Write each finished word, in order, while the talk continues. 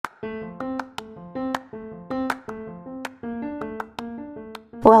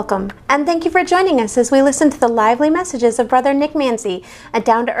Welcome, and thank you for joining us as we listen to the lively messages of Brother Nick Manzi, a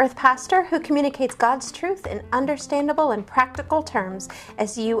down-to-earth pastor who communicates God's truth in understandable and practical terms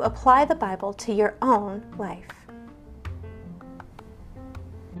as you apply the Bible to your own life.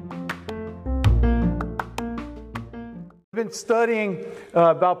 We've been studying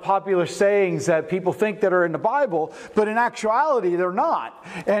about popular sayings that people think that are in the Bible, but in actuality they're not.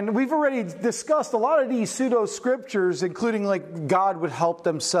 And we've already discussed a lot of these pseudo scriptures, including like God would help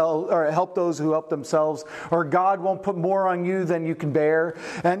themselves or help those who help themselves, or God won't put more on you than you can bear.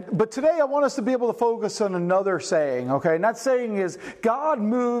 But today I want us to be able to focus on another saying. Okay, and that saying is God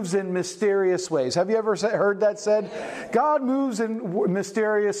moves in mysterious ways. Have you ever heard that said? God moves in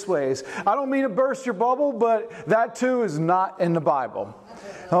mysterious ways. I don't mean to burst your bubble, but that too is not in the Bible.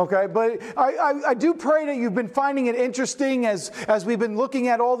 Okay, but I do pray that you've been finding it interesting as we've been looking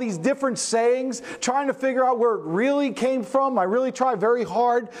at all these different sayings, trying to figure out where it really came from. I really try very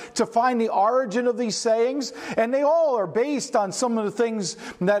hard to find the origin of these sayings, and they all are based on some of the things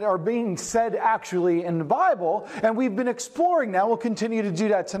that are being said actually in the Bible, and we've been exploring that. We'll continue to do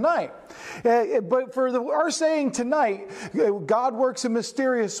that tonight. But for our saying tonight, God works in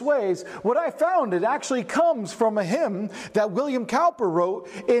mysterious ways, what I found, it actually comes from a hymn that William Cowper wrote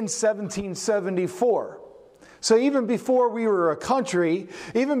in 1774. So even before we were a country,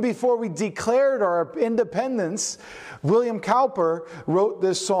 even before we declared our independence, William Cowper wrote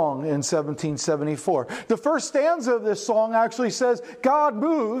this song in 1774. The first stanza of this song actually says, God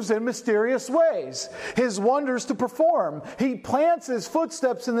moves in mysterious ways, His wonders to perform. He plants His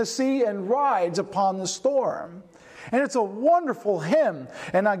footsteps in the sea and rides upon the storm. And it's a wonderful hymn.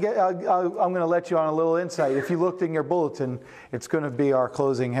 And I'm going to let you on a little insight. If you looked in your bulletin, it's going to be our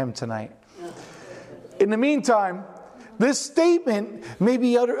closing hymn tonight. In the meantime, this statement may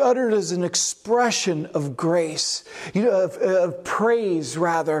be uttered as an expression of grace, of praise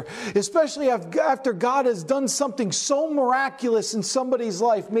rather, especially after God has done something so miraculous in somebody's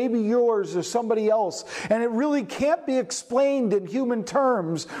life, maybe yours or somebody else, and it really can't be explained in human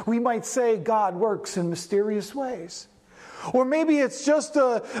terms. We might say God works in mysterious ways. Or maybe it's just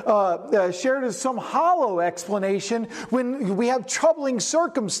shared as some hollow explanation when we have troubling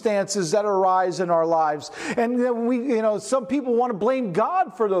circumstances that arise in our lives. And some people want to blame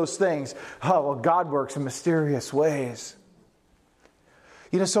God for those things. Oh, well, God works in mysterious ways.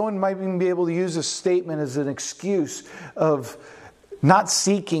 Someone might even be able to use a statement as an excuse of not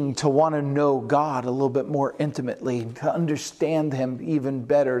seeking to want to know God a little bit more intimately, to understand Him even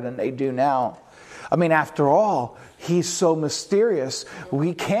better than they do now. I mean, after all, He's so mysterious.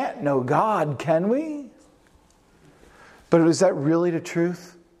 We can't know God, can we? But is that really the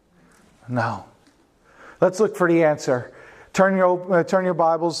truth? No. Let's look for the answer. Turn your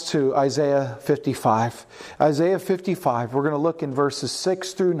Bibles to Isaiah 55. Isaiah 55, we're going to look in verses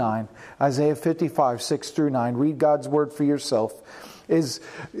 6 through 9. Isaiah 55, 6 through 9. Read God's Word for yourself.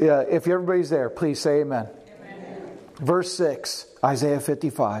 If everybody's there, please say amen. Amen. Verse 6, Isaiah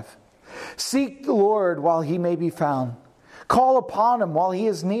 55. Seek the Lord while He may be found. Call upon Him while He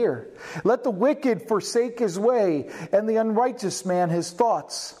is near. Let the wicked forsake his way, and the unrighteous man his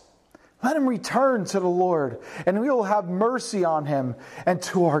thoughts. Let him return to the Lord, and we will have mercy on him, and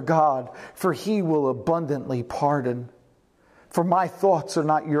to our God, for He will abundantly pardon. For my thoughts are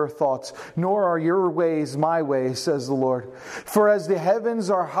not your thoughts, nor are your ways my ways, says the Lord. For as the heavens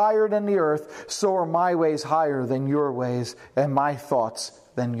are higher than the earth, so are my ways higher than your ways, and my thoughts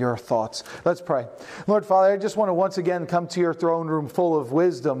than your thoughts. Let's pray. Lord Father, I just want to once again come to your throne room full of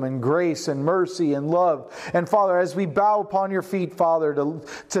wisdom and grace and mercy and love. And Father, as we bow upon your feet, Father,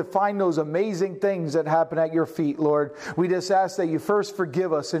 to find those amazing things that happen at your feet, Lord, we just ask that you first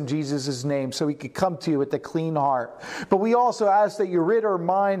forgive us in Jesus' name so we could come to you with a clean heart. But we also ask that you rid our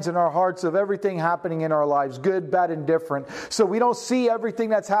minds and our hearts of everything happening in our lives, good, bad, and different, so we don't see everything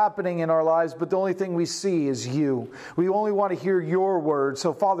that's happening in our lives, but the only thing we see is you. We only want to hear your words.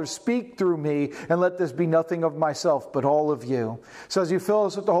 So Father, speak through me and let this be nothing of myself, but all of you. So as you fill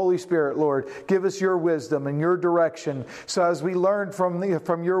us with the Holy Spirit, Lord, give us your wisdom and your direction. So as we learn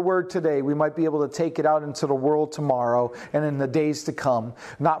from your word today, we might be able to take it out into the world tomorrow and in the days to come,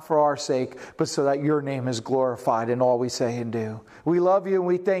 not for our sake, but so that your name is glorified in all we say and do. We love you and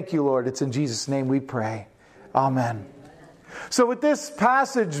we thank you, Lord. It's in Jesus' name we pray. Amen. So with this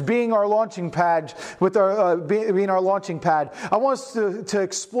passage being our launching pad, being our launching pad, I want us to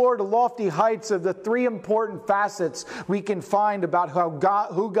explore the lofty heights of the three important facets we can find about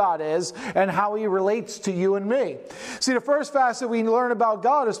who God is and how He relates to you and me. See, the first facet we learn about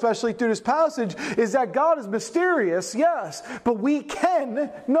God, especially through this passage, is that God is mysterious, yes, but we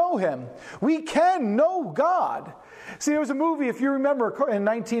can know Him. We can know God. See, there was a movie, if you remember, in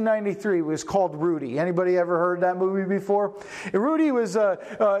 1993, it was called Rudy. Anybody ever heard that movie before? Rudy was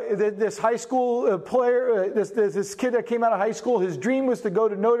this high school player, this kid that came out of high school. His dream was to go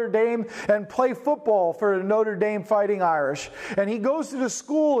to Notre Dame and play football for the Notre Dame Fighting Irish. And he goes to the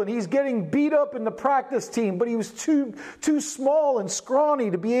school and he's getting beat up in the practice team, but he was too small and scrawny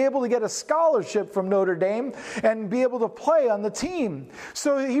to be able to get a scholarship from Notre Dame and be able to play on the team.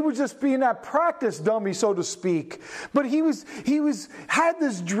 So he was just being that practice dummy, so to speak. But he had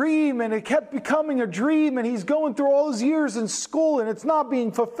this dream, and it kept becoming a dream, and he's going through all his years in school, and it's not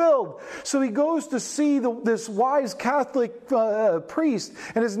being fulfilled. So he goes to see this wise Catholic priest,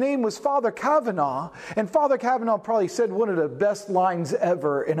 and his name was Father Kavanaugh. And Father Kavanaugh probably said one of the best lines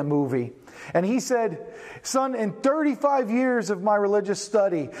ever in a movie. And he said, "Son, in 35 years of my religious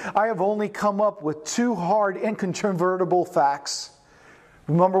study, I have only come up with two hard, incontrovertible facts.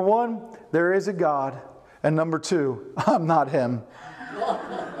 Number one, there is a God. And number two, I'm not Him."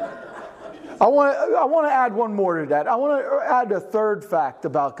 I want to add one more to that. I want to add a third fact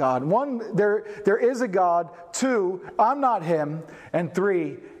about God. One, there is a God. Two, I'm not Him. And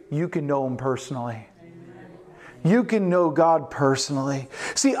three, you can know Him personally. You can know God personally.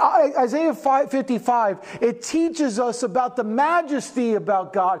 See, Isaiah 55, it teaches us about the majesty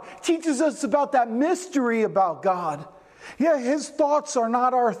about God. It teaches us about that mystery about God. Yeah, His thoughts are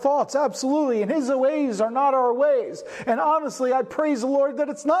not our thoughts, absolutely. And His ways are not our ways. And honestly, I praise the Lord that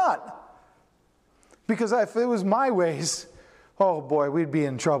it's not. Because if it was my ways, oh boy, we'd be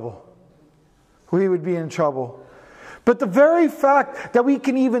in trouble. We would be in trouble. But the very fact that we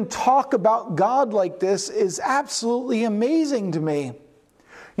can even talk about God like this is absolutely amazing to me.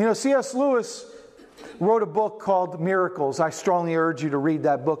 You know, C.S. Lewis wrote a book called Miracles. I strongly urge you to read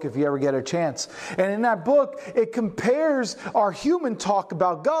that book if you ever get a chance. And in that book, it compares our human talk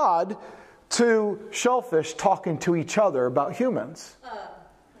about God to shellfish talking to each other about humans.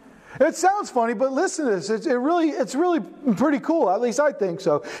 It sounds funny, but listen to this. It's really pretty cool. At least I think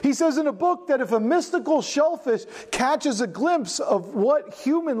so. He says in a book that if a mystical shellfish catches a glimpse of what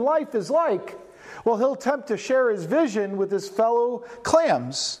human life is like, well, he'll attempt to share his vision with his fellow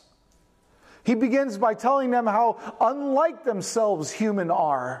clams. He begins by telling them how unlike themselves humans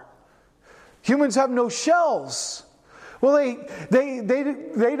are. Humans have no shells. Well,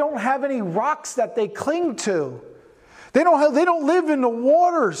 they don't have any rocks that they cling to. They don't live in the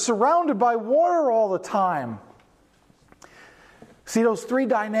water, surrounded by water all the time. See those three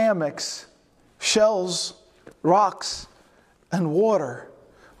dynamics, shells, rocks, and water.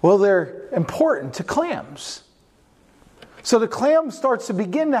 Well, they're important to clams. So the clam starts to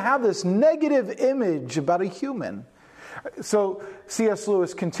begin to have this negative image about a human. So C.S.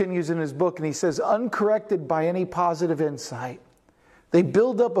 Lewis continues in his book and he says, uncorrected by any positive insight, they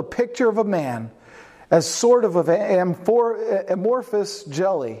build up a picture of a man as sort of an amorphous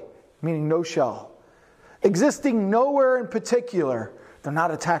jelly, meaning no shell, existing nowhere in particular. They're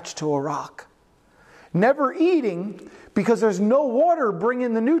not attached to a rock. Never eating because there's no water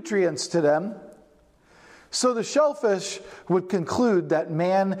bringing the nutrients to them. So the shellfish would conclude that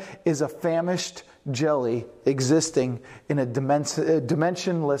man is a famished jelly existing in a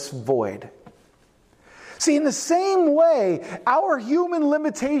dimensionless void. See, in the same way, our human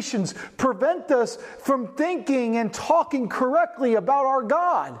limitations prevent us from thinking and talking correctly about our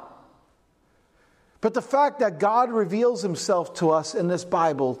God. But the fact that God reveals Himself to us in this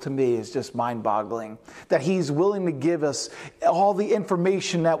Bible, to me, is just mind-boggling. That He's willing to give us all the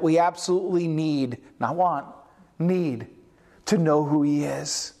information that we absolutely need, not want, need, to know who He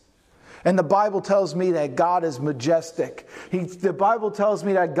is. And the Bible tells me that God is majestic. The Bible tells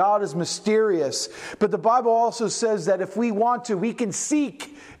me that God is mysterious. But the Bible also says that if we want to, we can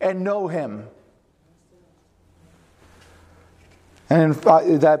seek and know Him. And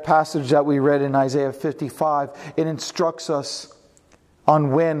in that passage that we read in Isaiah 55, it instructs us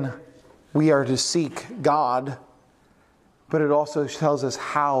on when we are to seek God, but it also tells us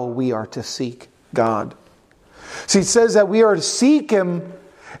how we are to seek God. See, it says that we are to seek Him,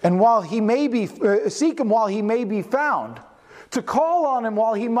 and seek Him while He may be found, to call on Him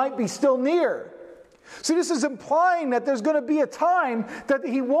while He might be still near. See, this is implying that there's going to be a time that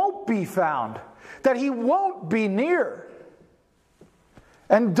He won't be found, that He won't be near.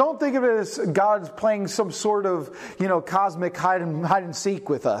 And don't think of it as God's playing some sort of, cosmic hide and seek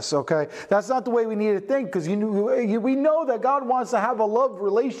with us, okay? That's not the way we need to think, because we know that God wants to have a love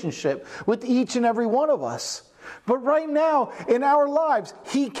relationship with each and every one of us. But right now, in our lives,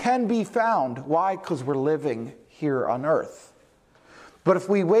 He can be found. Why? Because we're living here on earth. But if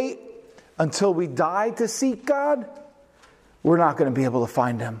we wait until we die to seek God, we're not going to be able to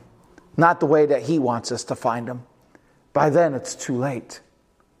find Him. Not the way that He wants us to find Him. By then, it's too late.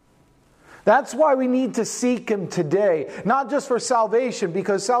 That's why we need to seek Him today. Not just for salvation,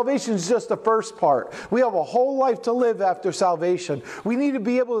 because salvation is just the first part. We have a whole life to live after salvation. We need to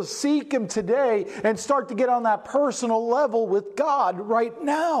be able to seek Him today and start to get on that personal level with God right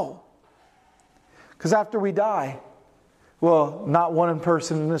now. Because after we die, well, not one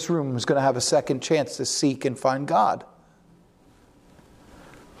person in this room is going to have a second chance to seek and find God.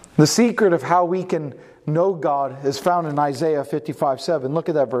 The secret of how we can know God is found in Isaiah 55:7. Look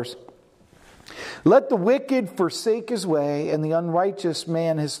at that verse. Let the wicked forsake his way, and the unrighteous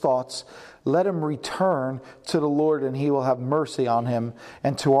man his thoughts. Let him return to the Lord, and He will have mercy on him,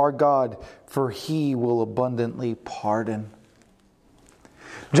 and to our God, for He will abundantly pardon.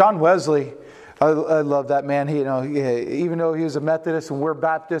 John Wesley, I love that man. Even though he was a Methodist and we're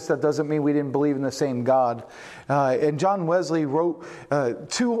Baptists, that doesn't mean we didn't believe in the same God. And John Wesley wrote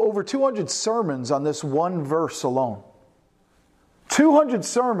over 200 sermons on this one verse alone. 200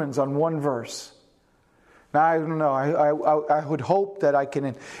 sermons on one verse. Now, I don't know. I would hope that I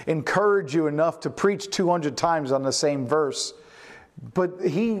can encourage you enough to preach 200 times on the same verse. But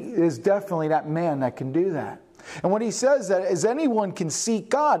he is definitely that man that can do that. And what he says that is anyone can seek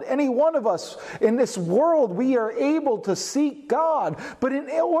God. Any one of us in this world, we are able to seek God. But in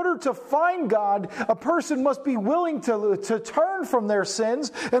order to find God, a person must be willing to turn from their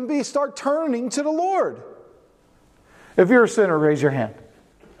sins and start turning to the Lord. If you're a sinner, raise your hand.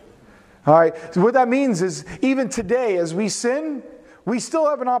 All right. So what that means is even today, as we sin, we still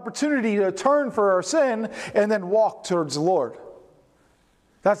have an opportunity to turn for our sin and then walk towards the Lord.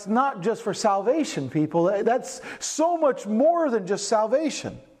 That's not just for salvation, people. That's so much more than just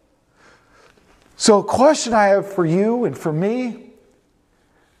salvation. So a question I have for you and for me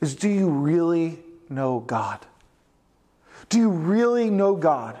is, do you really know God? Do you really know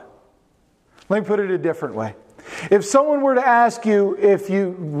God? Let me put it a different way. If someone were to ask you if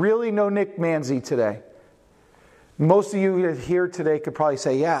you really know Nick Manzi today, most of you here today could probably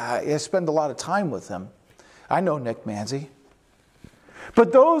say, yeah, I spend a lot of time with him. I know Nick Manzi.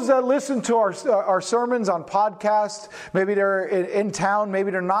 But those that listen to our sermons on podcasts, maybe they're in town,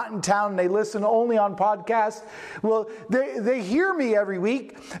 maybe they're not in town, and they listen only on podcasts. Well, they hear me every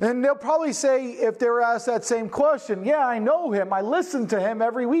week, and they'll probably say, if they were asked that same question, yeah, I know him. I listen to him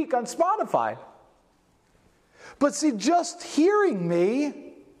every week on Spotify. But see, just hearing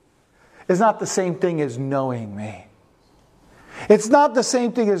me is not the same thing as knowing me. It's not the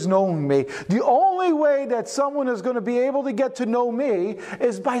same thing as knowing me. The only way that someone is going to be able to get to know me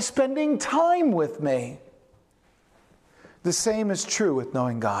is by spending time with me. The same is true with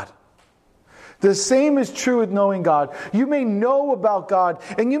knowing God. The same is true with knowing God. You may know about God,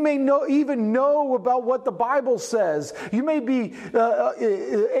 and you may even know about what the Bible says. You may be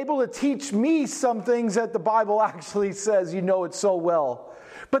able to teach me some things that the Bible actually says. You know it so well.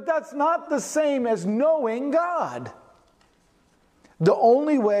 But that's not the same as knowing God. The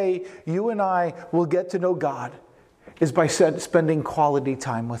only way you and I will get to know God is by spending quality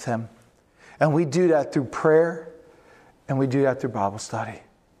time with Him. And we do that through prayer, and we do that through Bible study.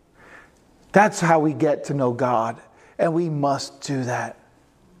 That's how we get to know God, and we must do that.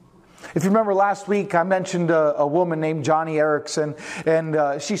 If you remember last week, I mentioned a woman named Joni Eareckson,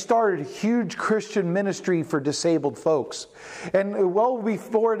 and she started a huge Christian ministry for disabled folks. And well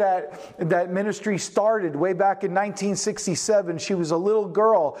before that ministry started, way back in 1967, she was a little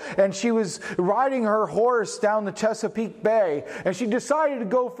girl, and she was riding her horse down the Chesapeake Bay, and she decided to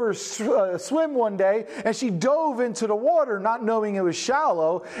go for a swim one day, and she dove into the water, not knowing it was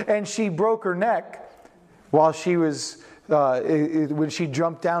shallow, and she broke her neck while she was when she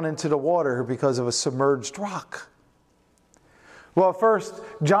jumped down into the water because of a submerged rock. Well, at first,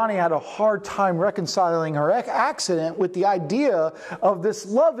 Joni had a hard time reconciling her accident with the idea of this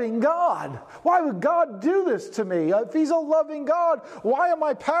loving God. Why would God do this to me? If He's a loving God, why am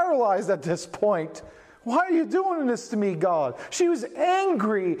I paralyzed at this point? Why are you doing this to me, God? She was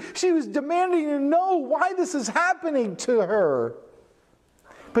angry. She was demanding to know why this is happening to her.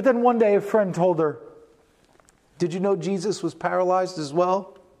 But then one day a friend told her, did you know Jesus was paralyzed as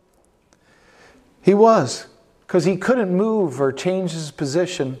well? He was, because He couldn't move or change His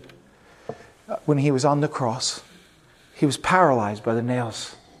position when He was on the cross. he was paralyzed by the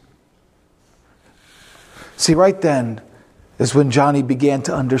nails. See, right then is when Johnny began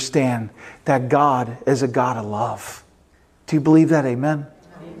to understand that God is a God of love. Do you believe that? Amen?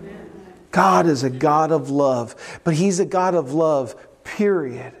 Amen. God is a God of love. But He's a God of love,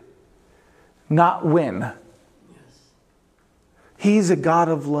 period. Not when. He's a God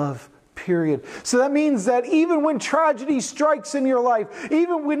of love, period. So that means that even when tragedy strikes in your life,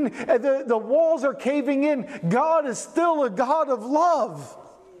 even when the walls are caving in, God is still a God of love.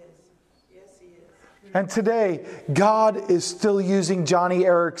 And today, God is still using Johnny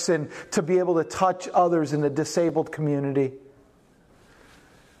Erickson to be able to touch others in the disabled community.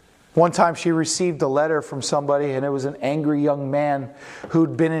 One time she received a letter from somebody, and it was an angry young man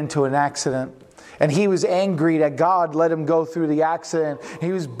who'd been into an accident. And he was angry that God let him go through the accident.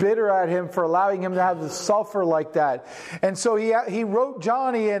 He was bitter at him for allowing him to have to suffer like that. And so he wrote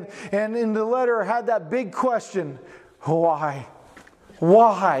Johnny, and in the letter had that big question, why?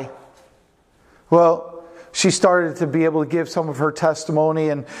 Why? Well, she started to be able to give some of her testimony,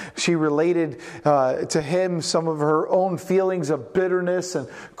 and she related to him some of her own feelings of bitterness and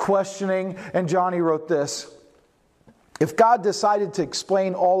questioning. And Johnny wrote this: if God decided to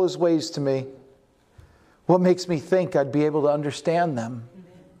explain all His ways to me, what makes me think I'd be able to understand them?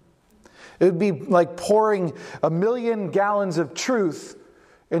 It would be like pouring 1,000,000 gallons of truth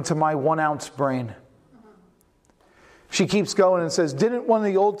into my 1-ounce brain. She keeps going and says, didn't one of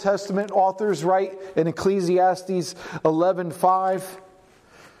the Old Testament authors write in Ecclesiastes 11:5,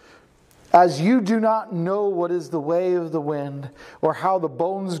 as you do not know what is the way of the wind, or how the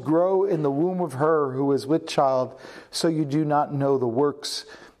bones grow in the womb of her who is with child, so you do not know the works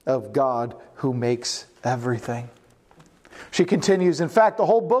of God who makes everything. She continues, in fact, the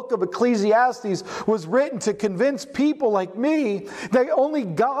whole book of Ecclesiastes was written to convince people like me that only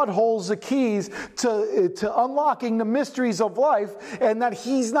God holds the keys to unlocking the mysteries of life, and that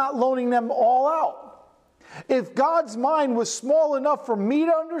He's not loaning them all out. If God's mind was small enough for me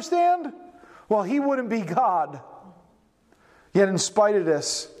to understand, well, He wouldn't be God. Yet in spite of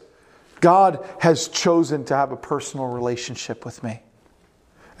this, God has chosen to have a personal relationship with me.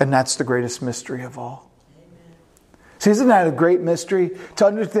 And that's the greatest mystery of all. See, isn't that a great mystery to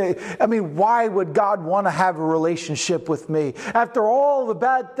understand? I mean, why would God want to have a relationship with me? After all the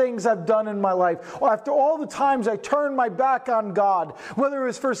bad things I've done in my life, or after all the times I turned my back on God, whether it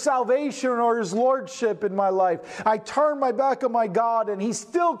was for salvation or His lordship in my life, I turned my back on my God, and He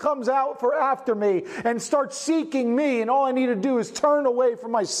still comes out for after me and starts seeking me, and all I need to do is turn away from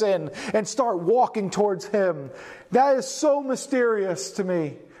my sin and start walking towards Him. That is so mysterious to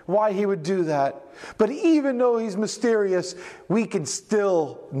me, why He would do that. But even though He's mysterious, we can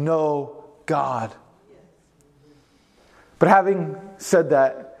still know God. But having said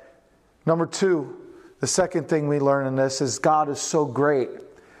that, number 2, the second thing we learn in this is God is so great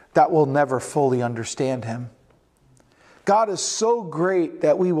that we'll never fully understand Him. God is so great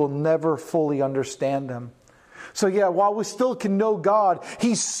that we will never fully understand Him. So yeah, while we still can know God,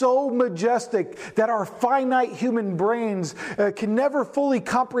 He's so majestic that our finite human brains can never fully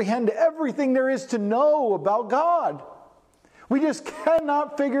comprehend everything there is to know about God. We just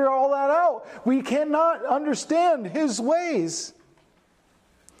cannot figure all that out. We cannot understand His ways.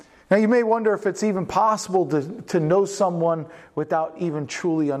 Now you may wonder if it's even possible to know someone without even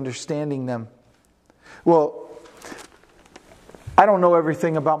truly understanding them. Well, I don't know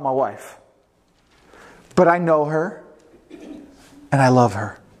everything about my wife. But I know her, and I love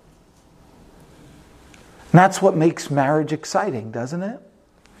her. And that's what makes marriage exciting, doesn't it?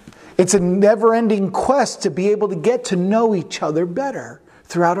 It's a never-ending quest to be able to get to know each other better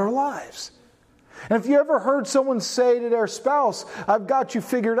throughout our lives. And if you ever heard someone say to their spouse, I've got you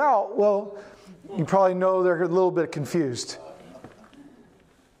figured out, well, you probably know they're a little bit confused.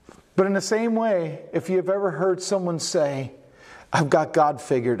 But in the same way, if you've ever heard someone say, I've got God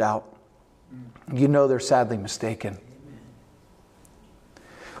figured out, you know they're sadly mistaken.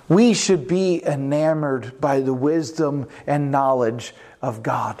 We should be enamored by the wisdom and knowledge of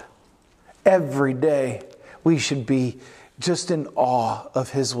God. Every day we should be just in awe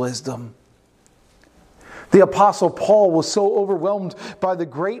of His wisdom. The Apostle Paul was so overwhelmed by the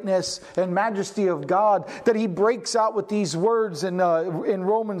greatness and majesty of God that he breaks out with these words in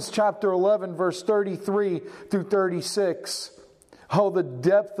Romans chapter 11, verse 33 through 36. Oh, the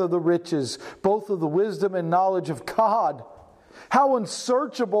depth of the riches, both of the wisdom and knowledge of God. How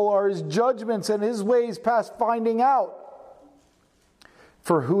unsearchable are His judgments and His ways past finding out.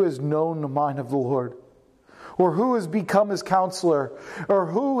 For who has known the mind of the Lord? Or who has become His counselor? Or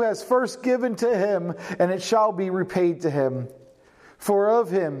who has first given to Him, and it shall be repaid to him? For of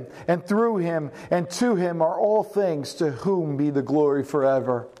him, and through him, and to him are all things, to whom be the glory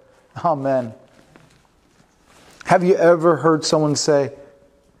forever. Amen. Have you ever heard someone say,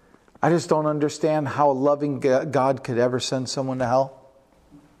 I just don't understand how a loving God could ever send someone to hell?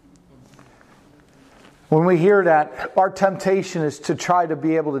 When we hear that, our temptation is to try to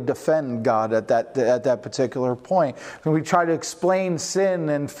be able to defend God at that particular point. When we try to explain sin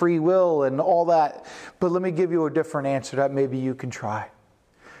and free will and all that. But let me give you a different answer that maybe you can try.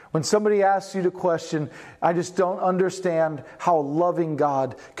 When somebody asks you the question, I just don't understand how a loving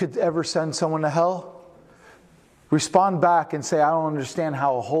God could ever send someone to hell, respond back and say, I don't understand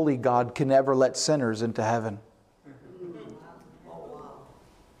how a holy God can ever let sinners into heaven.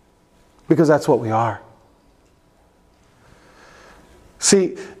 Because that's what we are.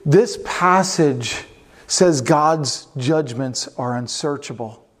 See, this passage says God's judgments are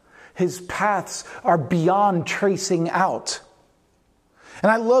unsearchable. His paths are beyond tracing out.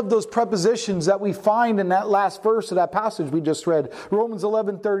 And I love those prepositions that we find in that last verse of that passage we just read. Romans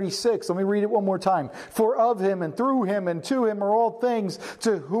 11:36. Let me read it one more time. For of him and through him and to him are all things,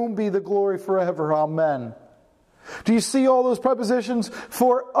 to whom be the glory forever. Amen. Do you see all those prepositions?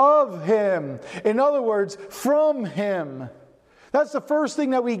 For of him. In other words, from him. That's the first thing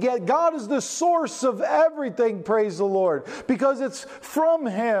that we get. God is the source of everything, praise the Lord, because it's from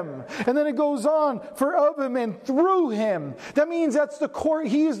him. And then it goes on, for of him and through him. That means that's the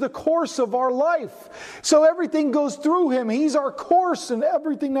he is the course of our life. So everything goes through him. He's our course in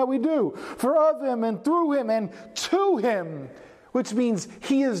everything that we do. For of him and through him and to him, which means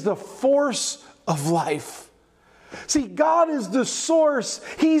he is the force of life. See, God is the source,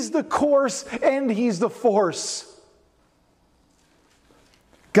 he's the course, and he's the force.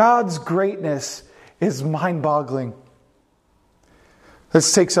 God's greatness is mind-boggling.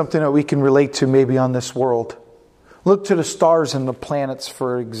 Let's take something that we can relate to maybe on this world. Look to the stars and the planets,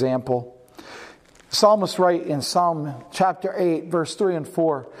 for example. The psalmist writes in Psalm chapter 8, verse 3 and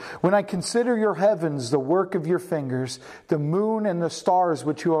 4, when I consider your heavens, the work of your fingers, the moon and the stars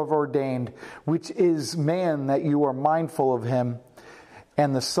which you have ordained, which is man that you are mindful of him,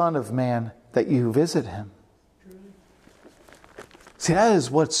 and the Son of Man that you visit him. See, that is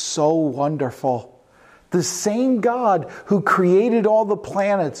what's so wonderful. The same God who created all the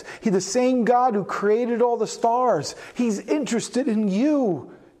planets, the same God who created all the stars, he's interested in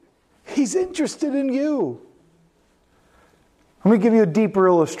you. He's interested in you. Let me give you a deeper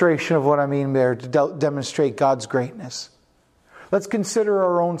illustration of what I mean there to demonstrate God's greatness. Let's consider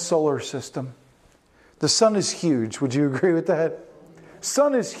our own solar system. The sun is huge. Would you agree with that?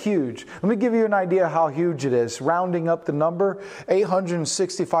 Sun is huge. Let me give you an idea how huge it is. Rounding up the number,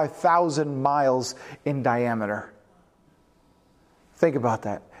 865,000 miles in diameter. Think about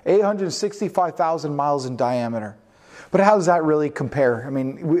that. 865,000 miles in diameter. But how does that really compare? I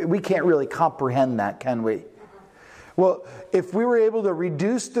mean, we can't really comprehend that, can we? Well, if we were able to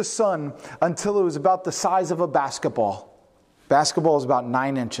reduce the sun until it was about the size of a basketball. Basketball is about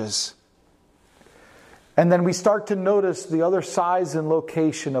 9 inches. And then we start to notice the other size and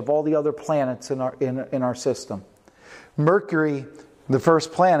location of all the other planets in our system. Mercury, the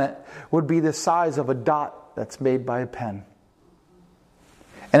first planet, would be the size of a dot that's made by a pen.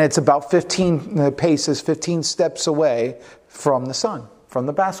 And it's about 15 paces, 15 steps away from the sun, from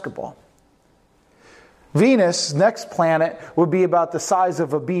the basketball. Venus, next planet, would be about the size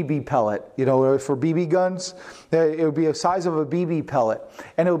of a BB pellet. You know, for BB guns, it would be the size of a BB pellet.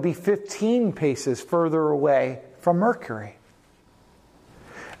 And it would be 15 paces further away from Mercury.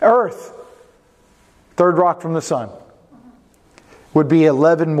 Earth, third rock from the sun, would be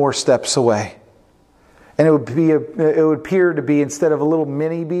 11 more steps away. And it would appear to be, instead of a little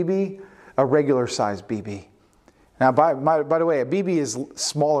mini BB, a regular sized BB. Now, by the way, a BB is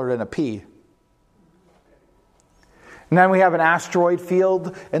smaller than a pea. And then we have an asteroid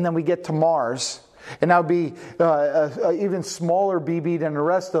field, and then we get to Mars. And that would be an even smaller BB than the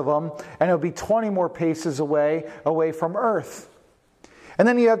rest of them, and it would be 20 more paces away from Earth. And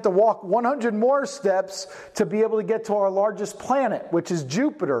then you have to walk 100 more steps to be able to get to our largest planet, which is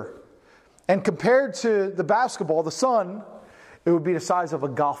Jupiter. And compared to the basketball, the sun, it would be the size of a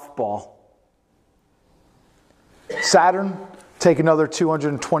golf ball. Saturn, take another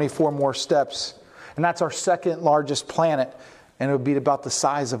 224 more steps. And that's our second largest planet. And it would be about the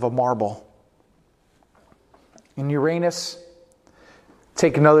size of a marble. In Uranus,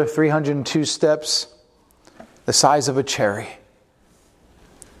 take another 302 steps. The size of a cherry.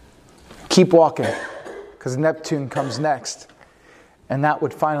 Keep walking. Because Neptune comes next. And that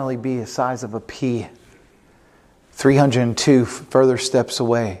would finally be the size of a pea. 302 further steps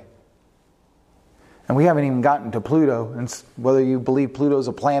away. And we haven't even gotten to Pluto. And whether you believe Pluto's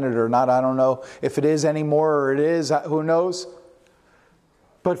a planet or not, I don't know. If it is anymore or it is, who knows?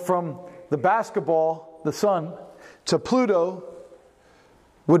 But from the basketball, the sun, to Pluto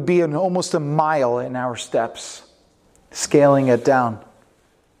would be almost a mile in our steps, scaling it down.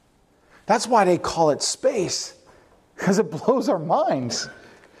 That's why they call it space, because it blows our minds.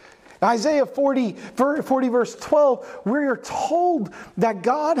 Isaiah 40 verse 12, we are told that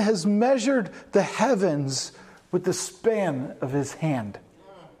God has measured the heavens with the span of His hand.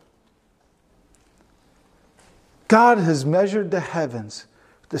 God has measured the heavens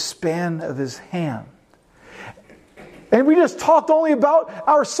with the span of His hand. And we just talked only about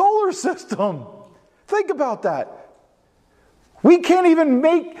our solar system. Think about that. We can't even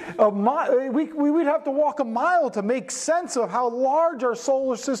make a mile. We would have to walk a mile to make sense of how large our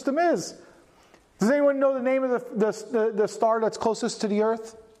solar system is. Does anyone know the name of the star that's closest to the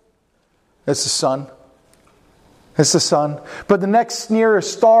Earth? It's the sun. It's the sun. But the next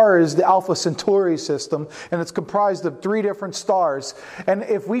nearest star is the Alpha Centauri system, and it's comprised of 3 different stars. And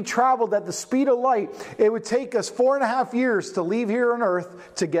if we traveled at the speed of light, it would take us 4.5 years to leave here on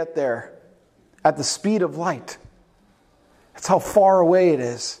Earth to get there at the speed of light. That's how far away it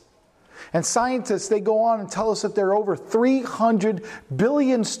is. And scientists, they go on and tell us that there are over 300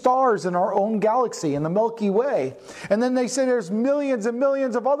 billion stars in our own galaxy, in the Milky Way. And then they say there's millions and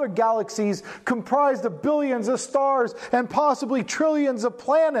millions of other galaxies comprised of billions of stars and possibly trillions of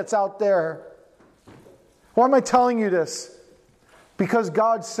planets out there. Why am I telling you this? Because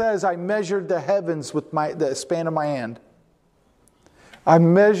God says, I measured the heavens with the span of my hand. I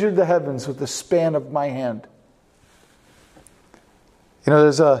measured the heavens with the span of my hand. You know,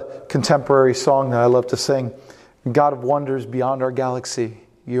 there's a contemporary song that I love to sing. God of wonders beyond our galaxy,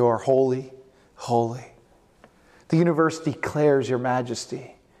 you are holy, holy. The universe declares your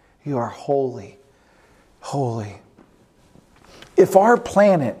majesty. You are holy, holy. If our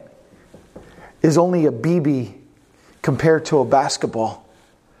planet is only a BB compared to a basketball,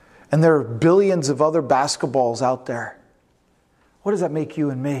 and there are billions of other basketballs out there, what does that make you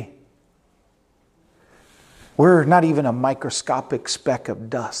and me? We're not even a microscopic speck of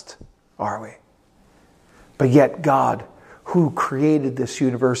dust, are we? But yet God, who created this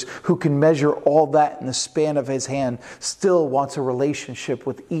universe, who can measure all that in the span of His hand, still wants a relationship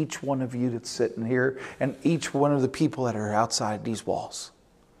with each one of you that's sitting here and each one of the people that are outside these walls.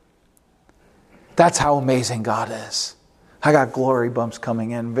 That's how amazing God is. I got glory bumps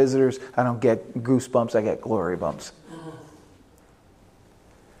coming in. Visitors, I don't get goosebumps, I get glory bumps.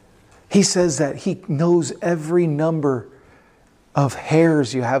 He says that He knows every number of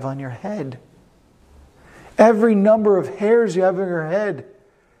hairs you have on your head. Every number of hairs you have on your head.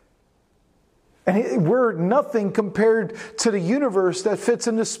 And we're nothing compared to the universe that fits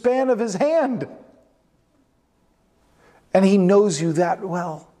in the span of His hand. And He knows you that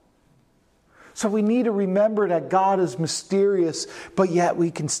well. So we need to remember that God is mysterious, but yet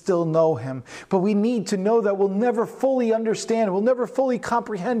we can still know Him. But we need to know that we'll never fully understand, we'll never fully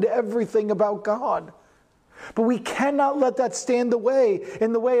comprehend everything about God. But we cannot let that stand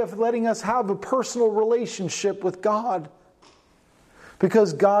in the way of letting us have a personal relationship with God.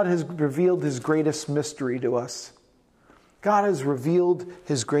 Because God has revealed His greatest mystery to us. God has revealed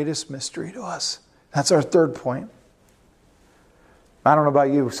His greatest mystery to us. That's our third point. I don't know about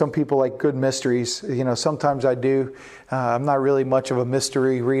you. Some people like good mysteries. You know, sometimes I do. I'm not really much of a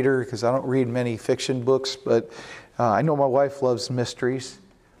mystery reader because I don't read many fiction books. But I know my wife loves mysteries.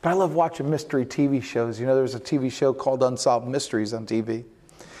 But I love watching mystery TV shows. You know, there's a TV show called Unsolved Mysteries on TV.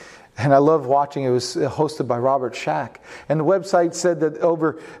 And I love watching. It was hosted by Robert Shack. And the website said that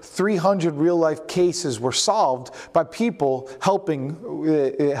over 300 real-life cases were solved by people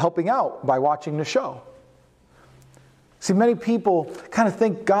helping out by watching the show. See, many people kind of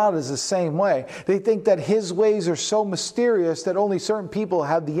think God is the same way. They think that His ways are so mysterious that only certain people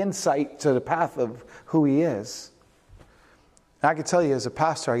have the insight to the path of who He is. And I can tell you as a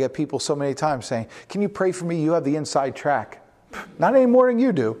pastor, I get people so many times saying, can you pray for me? You have the inside track. Not any more than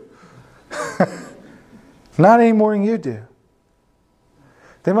you do. Not any more than you do.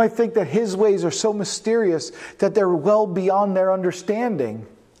 They might think that His ways are so mysterious that they're well beyond their understanding.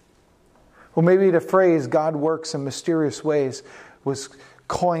 Well, maybe the phrase, God works in mysterious ways, was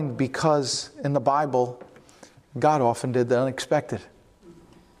coined because in the Bible, God often did the unexpected.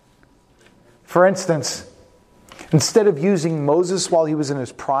 For instance, instead of using Moses while he was in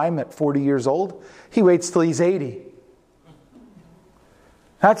his prime at 40 years old, He waits till he's 80.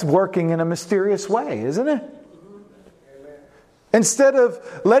 That's working in a mysterious way, isn't it? Instead of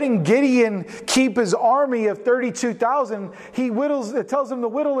letting Gideon keep his army of 32,000, it tells him to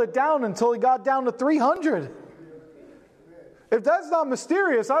whittle it down until he got down to 300. If that's not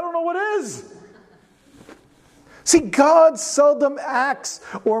mysterious, I don't know what is. See, God seldom acts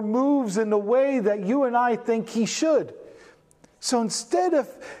or moves in the way that you and I think He should. So instead of,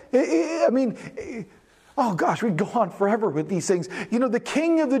 oh gosh, we go on forever with these things. The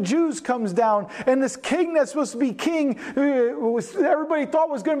King of the Jews comes down, and this king that's supposed to be king, everybody thought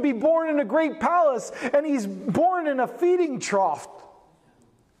was going to be born in a great palace, and he's born in a feeding trough.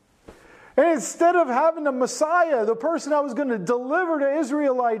 And instead of having the Messiah, the person that was going to deliver the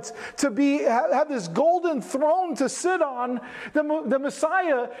Israelites to have this golden throne to sit on, the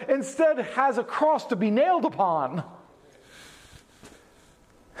Messiah instead has a cross to be nailed upon.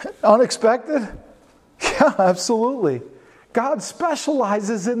 Unexpected? Yeah, absolutely. God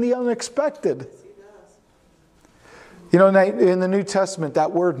specializes in the unexpected. In the New Testament,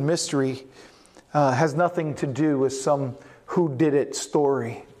 that word mystery has nothing to do with some whodidit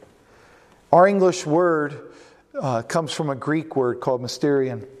story. Our English word comes from a Greek word called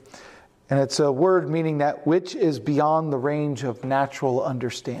mysterion. And it's a word meaning that which is beyond the range of natural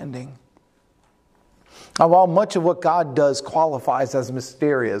understanding. Now, while much of what God does qualifies as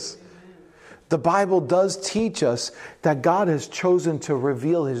mysterious, the Bible does teach us that God has chosen to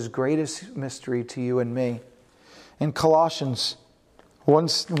reveal His greatest mystery to you and me. In Colossians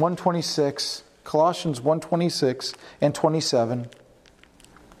 1:26, Colossians 1:26 and 27,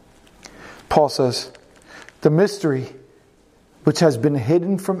 Paul says, "The mystery which has been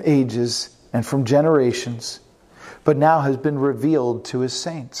hidden from ages and from generations, but now has been revealed to His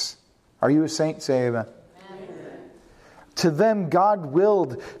saints." Are you a saint? Say amen. To them God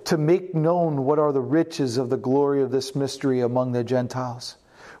willed to make known what are the riches of the glory of this mystery among the Gentiles,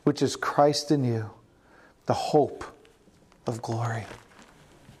 which is Christ in you, the hope of glory.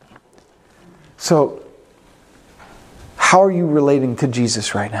 So, how are you relating to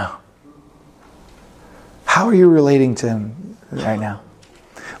Jesus right now? How are you relating to Him right now?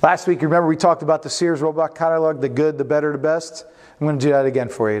 Last week, remember we talked about the Sears Roebuck catalog, the good, the better, the best? I'm going to do that again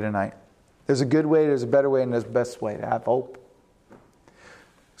for you tonight. There's a good way, there's a better way, and there's a best way to have hope.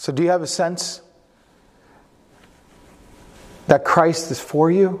 So do you have a sense that Christ is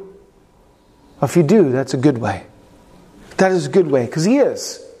for you? If you do, that's a good way. That is a good way, because He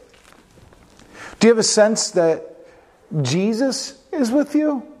is. Do you have a sense that Jesus is with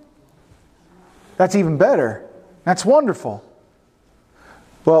you? That's even better. That's wonderful.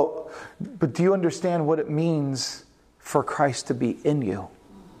 Well, but do you understand what it means for Christ to be in you?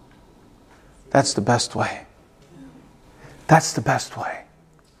 That's the best way. That's the best way.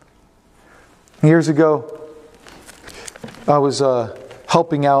 Years ago, I was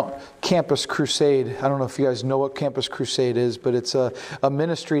helping out Campus Crusade. I don't know if you guys know what Campus Crusade is, but it's a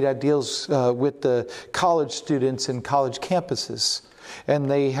ministry that deals with the college students and college campuses. And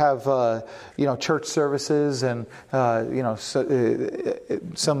they have, church services and,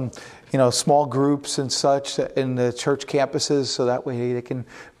 some, small groups and such in the church campuses, so that way they can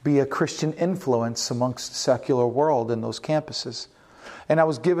be a Christian influence amongst the secular world in those campuses. And I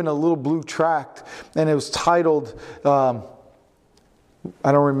was given a little blue tract, and it was titled, I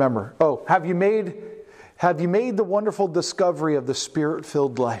don't remember. Oh, have you made the wonderful discovery of the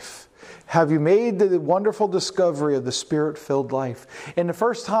Spirit-filled life? Have you made the wonderful discovery of the Spirit-filled life? And the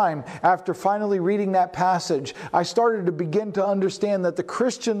first time, after finally reading that passage, I started to begin to understand that the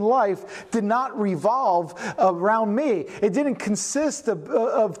Christian life did not revolve around me. It didn't consist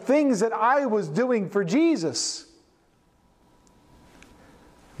of things that I was doing for Jesus.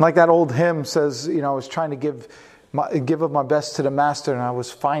 Like that old hymn says, I was trying to give of my best to the Master, and I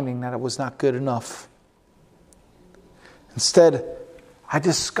was finding that it was not good enough. Instead, I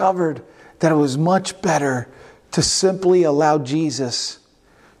discovered that it was much better to simply allow Jesus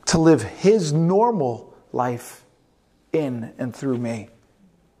to live His normal life in and through me.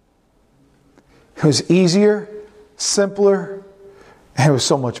 It was easier, simpler, and it was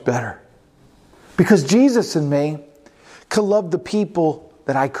so much better. Because Jesus in me could love the people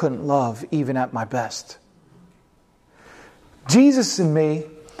that I couldn't love even at my best. Jesus in me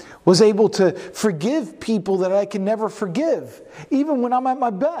was able to forgive people that I can never forgive, even when I'm at my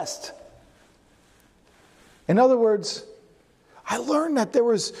best. In other words, I learned that there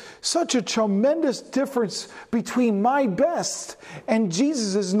was such a tremendous difference between my best and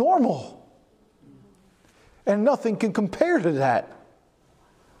Jesus' normal. And nothing can compare to that.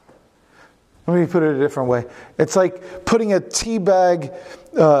 Let me put it a different way. It's like putting a tea bag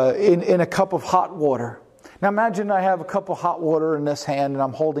in a cup of hot water. Now imagine I have a cup of hot water in this hand and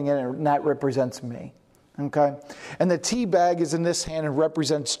I'm holding it and that represents me. Okay? And the tea bag is in this hand and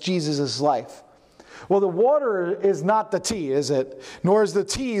represents Jesus' life. Well, the water is not the tea, is it? Nor is the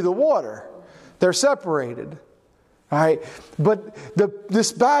tea the water. They're separated. All right? But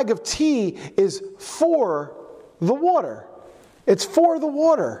this bag of tea is for the water. It's for the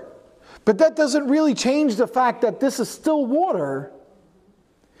water. But that doesn't really change the fact that this is still water.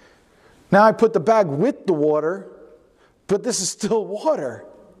 Now I put the bag with the water, but this is still water.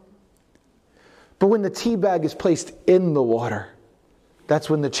 But when the tea bag is placed in the water, that's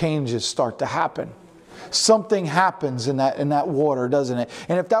when the changes start to happen. Something happens in that water, doesn't it?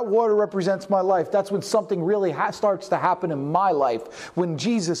 And if that water represents my life, that's when something really starts to happen in my life, when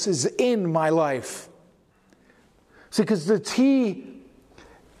Jesus is in my life. See, because the tea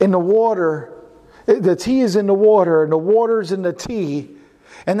in the water, the tea is in the water, and the water's in the tea,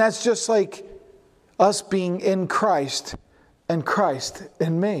 and that's just like us being in Christ and Christ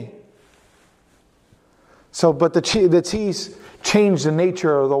in me. So, but the tea's changed the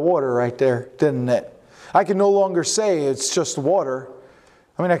nature of the water right there, didn't it? I can no longer say it's just water.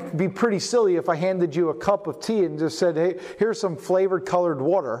 I mean, it'd be pretty silly if I handed you a cup of tea and just said, hey, here's some flavored colored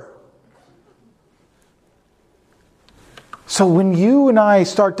water. So when you and I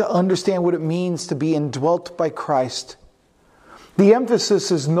start to understand what it means to be indwelt by Christ, the emphasis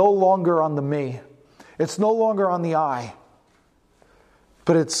is no longer on the me. It's no longer on the I.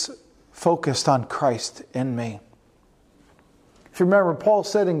 But it's focused on Christ in me. If you remember, Paul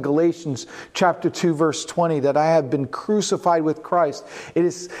said in Galatians chapter 2, verse 20, that I have been crucified with Christ. It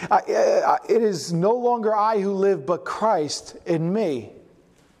is no longer I who live, but Christ in me.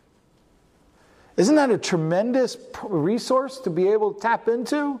 Isn't that a tremendous resource to be able to tap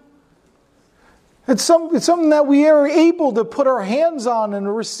into? It's something that we are able to put our hands on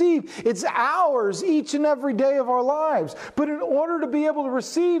and receive. It's ours each and every day of our lives. But in order to be able to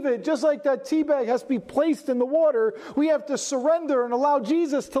receive it, just like that tea bag has to be placed in the water, we have to surrender and allow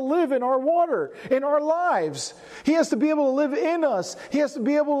Jesus to live in our water, in our lives. He has to be able to live in us. He has to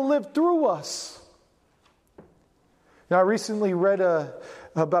be able to live through us. Now, I recently read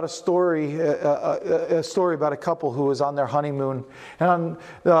about a story about a couple who was on their honeymoon. And on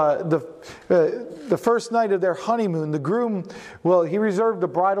the first night of their honeymoon, the groom, he reserved the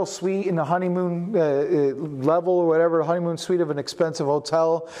bridal suite in the honeymoon level or whatever, the honeymoon suite of an expensive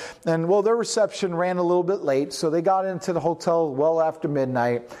hotel. And their reception ran a little bit late, so they got into the hotel well after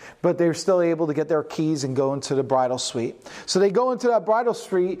midnight, but they were still able to get their keys and go into the bridal suite. So they go into that bridal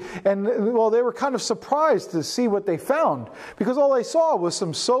suite, and they were kind of surprised to see what they found, because all they saw was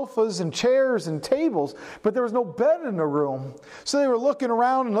some sofas and chairs and tables, but there was no bed in the room. So they were looking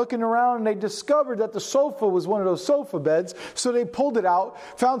around, and they discovered that the sofa was one of those sofa beds. So they pulled it out,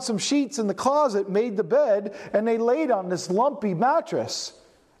 found some sheets in the closet, made the bed, and they laid on this lumpy mattress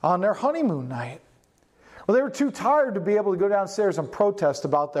on their honeymoon night. Well, they were too tired to be able to go downstairs and protest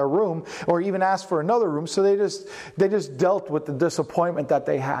about their room or even ask for another room, so they just dealt with the disappointment that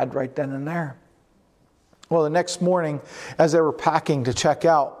they had right then and there. Well, the next morning, as they were packing to check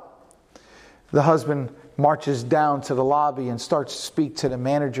out, the husband marches down to the lobby and starts to speak to the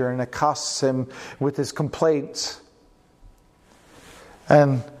manager and accosts him with his complaints.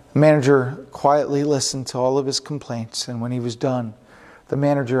 And the manager quietly listened to all of his complaints, and when he was done, the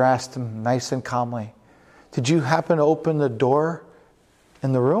manager asked him nice and calmly, "Did you happen to open the door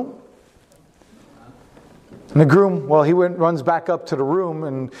in the room?" And the groom, he runs back up to the room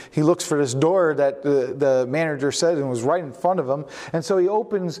and he looks for this door that the manager said and was right in front of him. And so he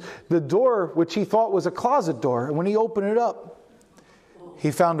opens the door, which he thought was a closet door. And when he opened it up,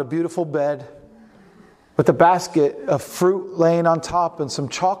 he found a beautiful bed with a basket of fruit laying on top and some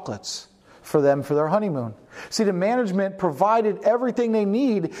chocolates for them for their honeymoon. See, the management provided everything they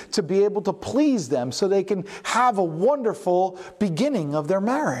need to be able to please them so they can have a wonderful beginning of their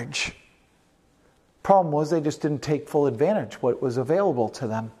marriage. Problem was, they just didn't take full advantage of what was available to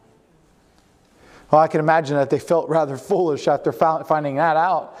them. Well, I can imagine that they felt rather foolish after finding that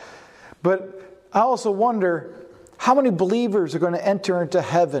out. But I also wonder how many believers are going to enter into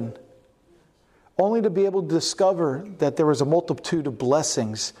heaven only to be able to discover that there was a multitude of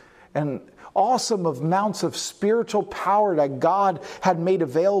blessings and awesome amounts of spiritual power that God had made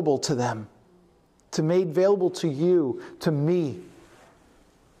available to them, made available to you, to me.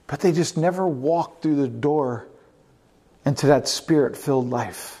 But they just never walked through the door into that Spirit-filled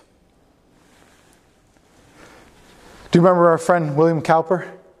life. Do you remember our friend William Cowper?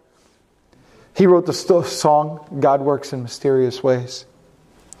 He wrote the song, "God Works in Mysterious Ways."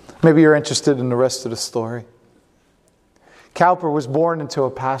 Maybe you're interested in the rest of the story. Cowper was born into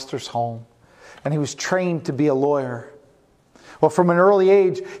a pastor's home, and he was trained to be a lawyer. Well, from an early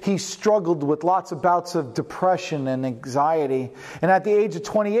age, he struggled with lots of bouts of depression and anxiety. And at the age of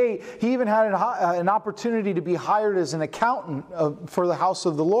 28, he even had an opportunity to be hired as an accountant for the house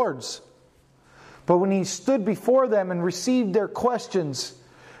of the Lords. But when he stood before them and received their questions,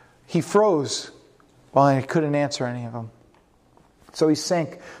 he froze. Well, he couldn't answer any of them. So he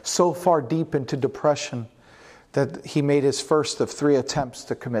sank so far deep into depression that he made his first of 3 attempts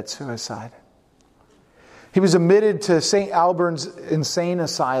to commit suicide. He was admitted to St. Albans Insane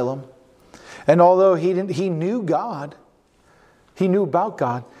Asylum. And although he knew God, he knew about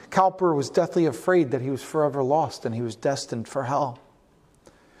God, Cowper was deathly afraid that he was forever lost and he was destined for hell.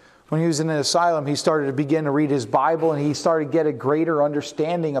 When he was in an asylum, he started to begin to read his Bible and he started to get a greater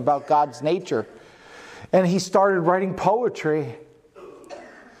understanding about God's nature. And he started writing poetry.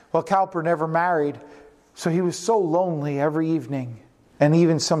 Well, Cowper never married, so he was so lonely every evening and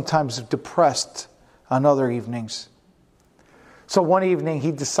even sometimes depressed on other evenings. So one evening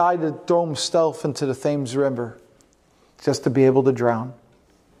he decided to throw himself into the Thames River just to be able to drown.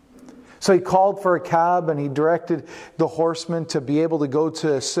 So he called for a cab and he directed the horseman to be able to go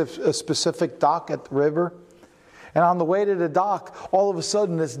to a specific dock at the river. And on the way to the dock, all of a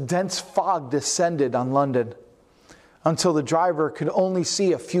sudden this dense fog descended on London until the driver could only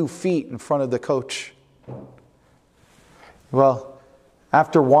see a few feet in front of the coach. Well,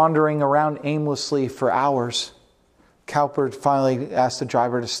 after wandering around aimlessly for hours, Cowper finally asked the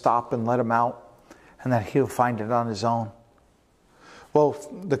driver to stop and let him out and that he'll find it on his own. Well,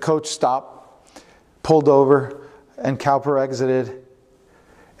 the coach stopped, pulled over, and Cowper exited.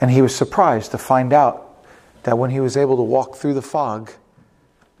 And he was surprised to find out that when he was able to walk through the fog,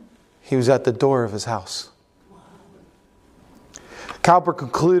 he was at the door of his house. Cowper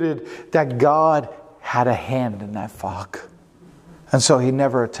concluded that God had a hand in that fog. And so he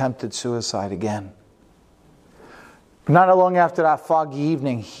never attempted suicide again. Not long after that foggy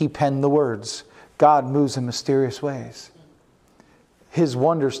evening, he penned the words, "God moves in mysterious ways. His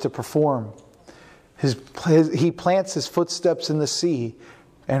wonders to perform. He plants his footsteps in the sea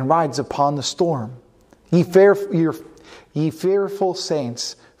and rides upon the storm. Ye fearful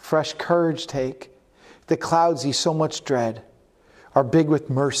saints, fresh courage take. The clouds ye so much dread are big with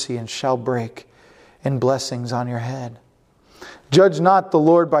mercy and shall break in blessings on your head. Judge not the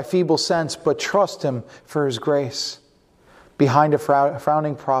Lord by feeble sense, but trust Him for His grace. Behind a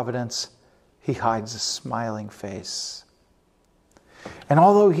frowning providence, He hides a smiling face." And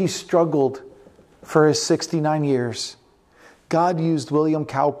although he struggled for his 69 years, God used William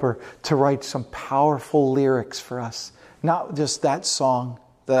Cowper to write some powerful lyrics for us. Not just that song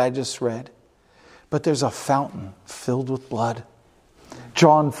that I just read, but there's a fountain filled with blood,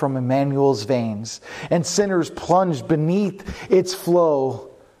 drawn from Emmanuel's veins, and sinners plunged beneath its flow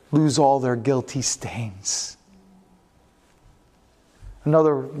lose all their guilty stains.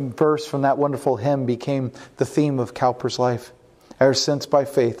 Another verse from that wonderful hymn became the theme of Cowper's life. "Ever since by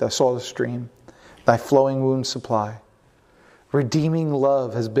faith I saw the stream, thy flowing wounds supply. Redeeming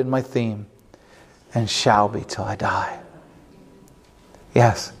love has been my theme, and shall be till I die."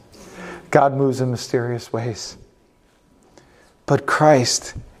 Yes, God moves in mysterious ways. But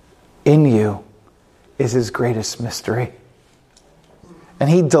Christ in you is His greatest mystery. And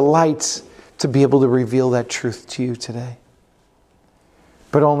He delights to be able to reveal that truth to you today.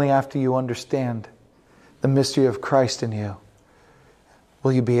 But only after you understand the mystery of Christ in you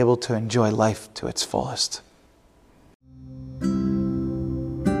will you be able to enjoy life to its fullest.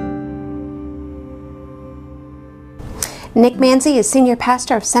 Nick Manzi is Senior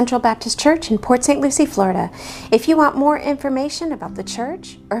Pastor of Central Baptist Church in Port St. Lucie, Florida. If you want more information about the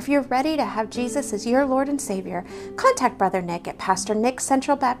church, or if you're ready to have Jesus as your Lord and Savior, contact Brother Nick at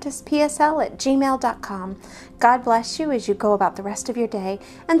pastornickcentralbaptistpsl@gmail.com. God bless you as you go about the rest of your day,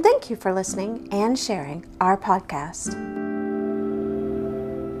 and thank you for listening and sharing our podcast.